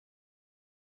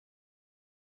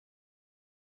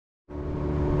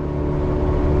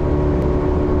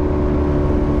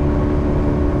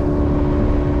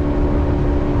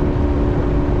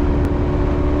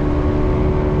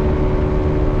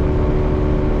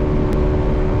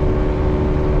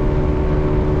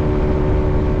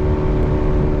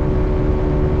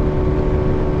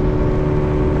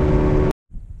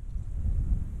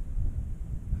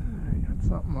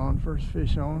first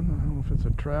fish on. I don't know if it's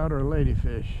a trout or a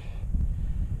ladyfish.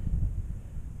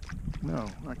 No,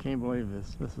 I can't believe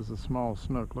this. This is a small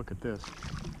snook. Look at this.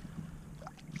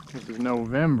 This is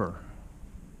November.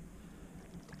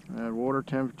 Water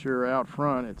temperature out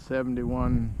front at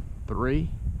 71.3.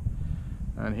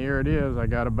 And here it is. I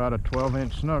got about a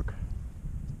 12-inch snook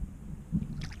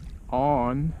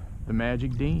on the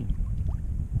Majic Dine.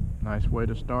 Nice way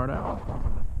to start out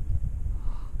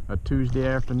a Tuesday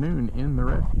afternoon in the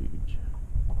Refuge.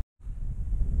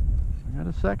 I got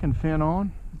a second fin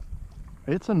on.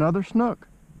 It's another snook.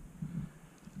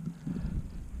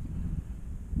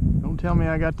 Don't tell me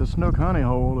I got the snook honey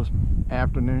hole this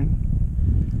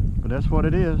afternoon, but that's what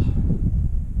it is.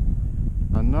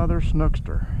 Another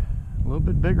snookster. A little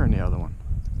bit bigger than the other one.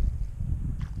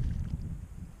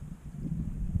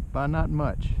 By not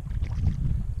much.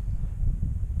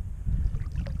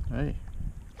 Hey,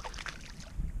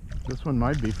 this one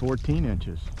might be 14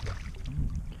 inches.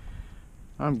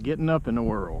 I'm getting up in the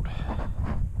world.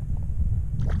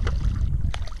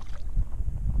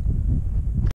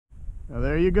 Now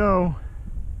there you go.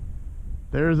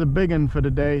 There's a big one for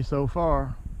the day so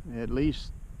far. At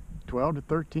least 12 to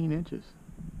 13 inches.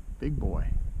 Big boy.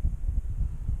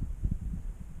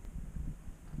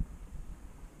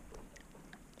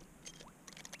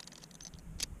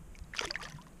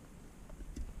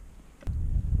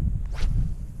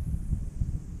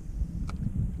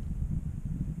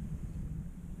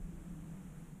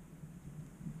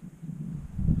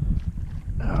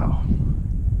 Oh,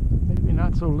 maybe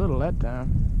not so little that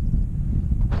time.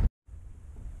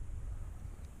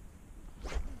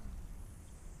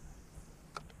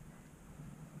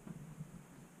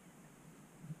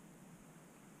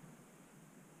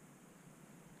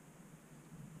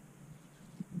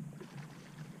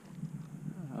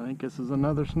 I think this is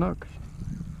another snook.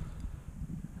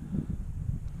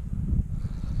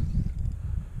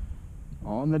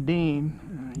 On the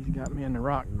Dine. He's got me in the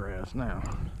rock grass now.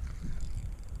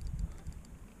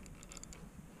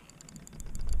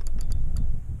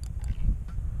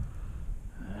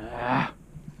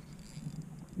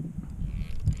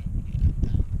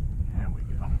 There we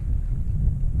go.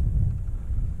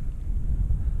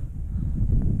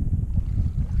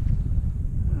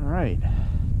 All right.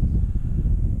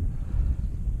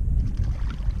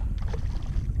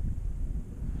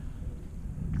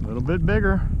 A little bit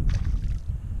bigger.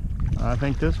 I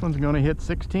think this one's going to hit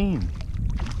 16.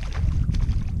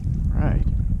 Right.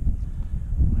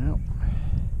 Well,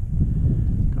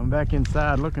 come back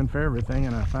inside looking for everything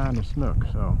and I find a snook,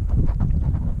 so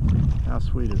how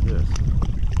sweet is this?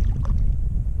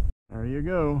 There you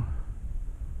go.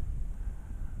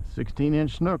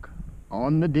 16-inch snook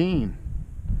on the Dine.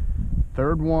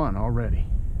 Third one already.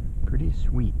 Pretty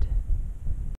sweet.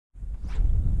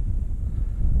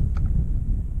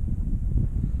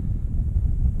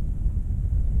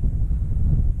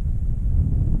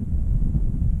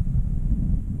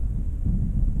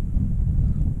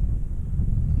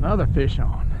 Another fish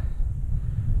on.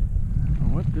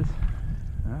 What this?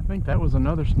 I think that was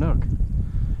another snook.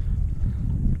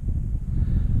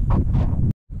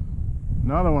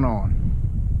 Another one on.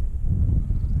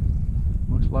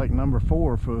 Looks like number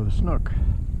 4 for the snook.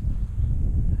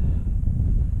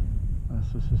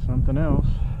 Unless this is something else.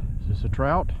 Is this a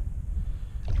trout?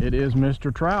 It is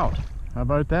Mr. Trout. How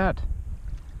about that?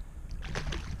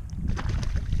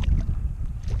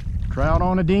 Trout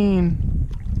on a Dine.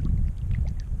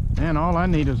 Man, all I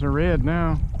need is a red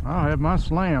now. I'll have my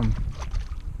slam.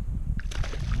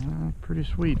 Pretty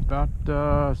sweet. About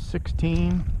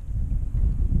 16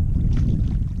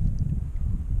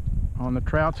 on the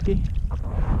Troughs.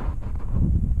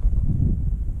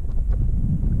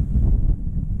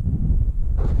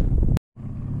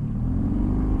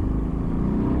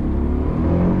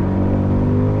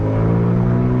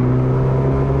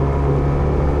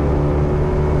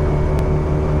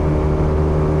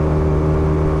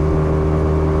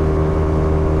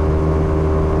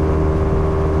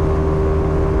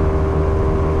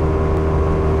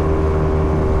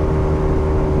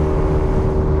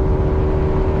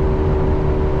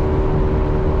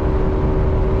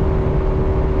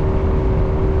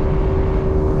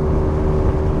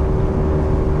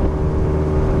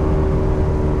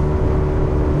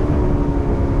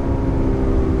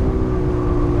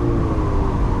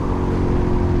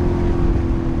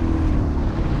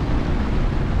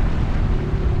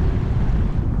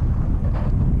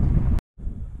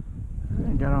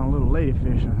 Got on a little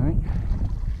ladyfish, I think.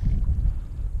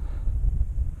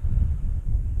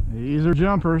 These are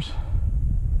jumpers.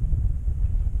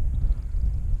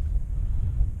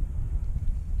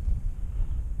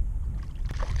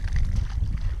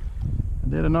 I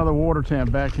did Hit another water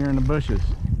temp back here in the bushes.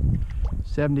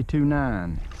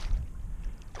 72.9.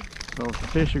 So if the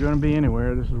fish are going to be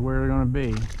anywhere, this is where they're going to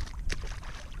be. 1.5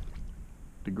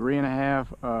 degrees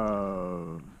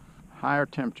of higher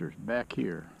temperatures back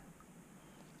here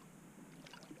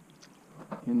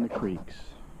in the creeks.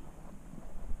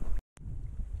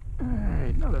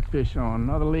 Alright, another fish on,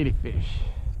 another ladyfish.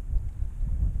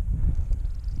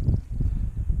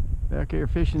 Back here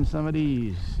fishing some of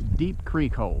these deep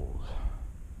creek holes.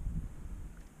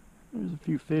 There's a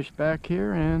few fish back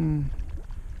here, and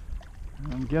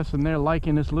I'm guessing they're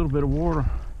liking this little bit of water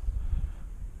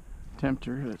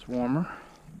temperature that's warmer.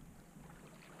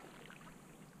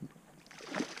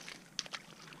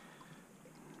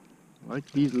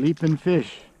 Like these leaping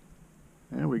fish.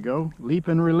 There we go, leap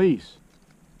and release.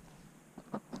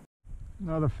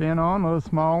 Another fin on, another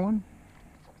small one.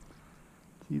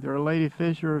 It's either a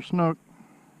ladyfish or a snook.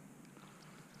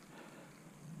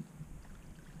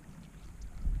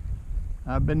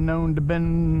 I've been known to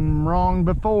been wrong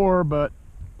before, but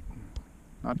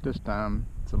not this time.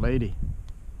 It's a lady.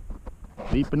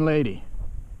 Leapin Lady.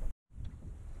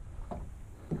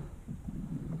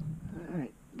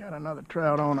 Alright, got another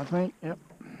trout on, I think. Yep.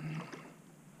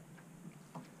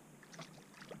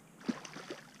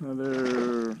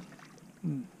 Another,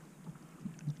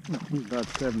 he's about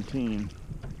 17.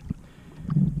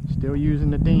 Still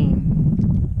using the Dean.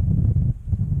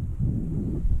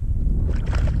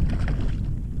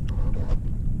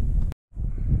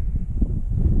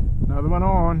 Another one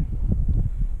on,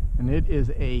 and it is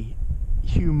a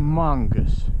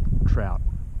humongous trout.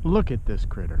 Look at this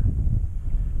critter.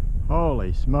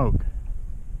 Holy smoke.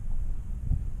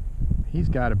 He's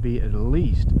got to be at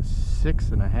least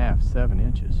 6.5, 7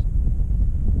 inches.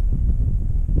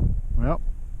 Well,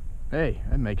 hey,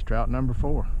 that makes trout number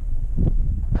 4.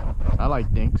 I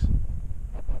like dinks.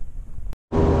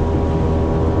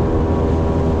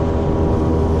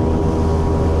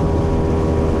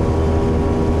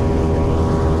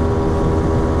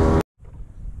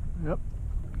 Yep,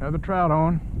 another trout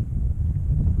on.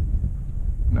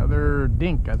 Another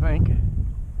dink, I think.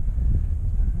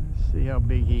 Let's see how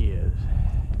big he is.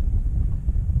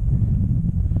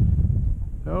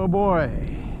 Oh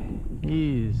boy,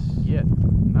 he's yet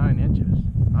 9 inches.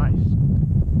 Nice.